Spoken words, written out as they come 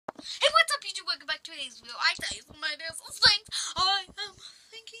today's video. I tell you some ideas, some things I am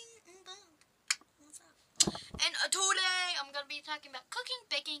thinking about. What's up? And today I'm gonna be talking about cooking,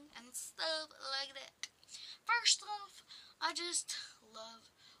 baking, and stuff like that. First off, I just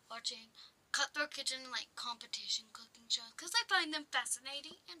love watching Cutthroat Kitchen like competition cooking shows because I find them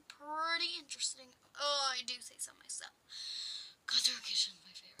fascinating and pretty interesting. Oh, I do say so myself. Cutthroat Kitchen is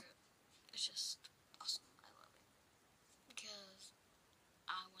my favorite. It's just awesome. I love it because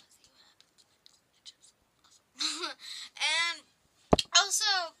I want to see what happens next. It's just awesome. And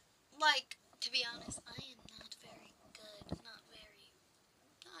also, like, to be honest, I am not very good.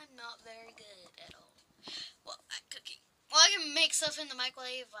 I'm not very good at all. Well, at cooking. Well, I can make stuff in the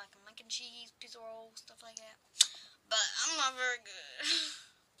microwave, like mac and cheese, pizza roll, stuff like that. But I'm not very good.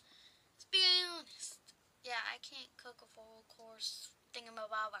 Let's be honest. Yeah, I can't cook a full course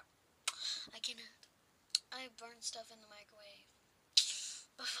thingamabob. I cannot. I burned stuff in the microwave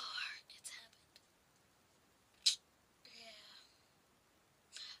before it's happened. Yeah.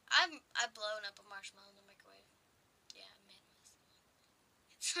 I've blown up a marshmallow in the microwave. Yeah, I made a mess.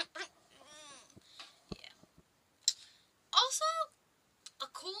 Yeah. Also,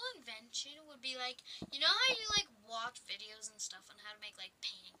 a cool invention would be like, you know how you like watch videos and stuff on how to make like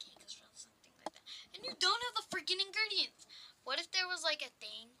pancakes or something like that, and you don't have the freaking ingredients. What if there was like a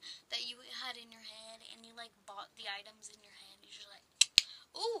thing that you had in your head and you like bought the items in your hand? You're just like,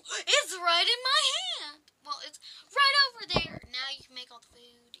 ooh, it's right in my hand. Well, it's right over there. Now you can make all the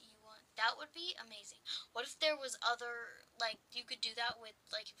food you want. That would be amazing. What if there was other, like, you could do that with,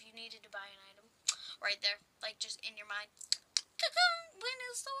 like, if you needed to buy an item right there, like, just in your mind. Went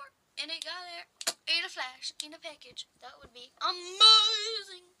to the store and it got there in a flash, in a package. That would be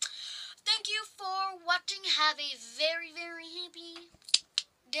amazing. Thank you for watching. Have a very, very happy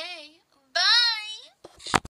day. Bye.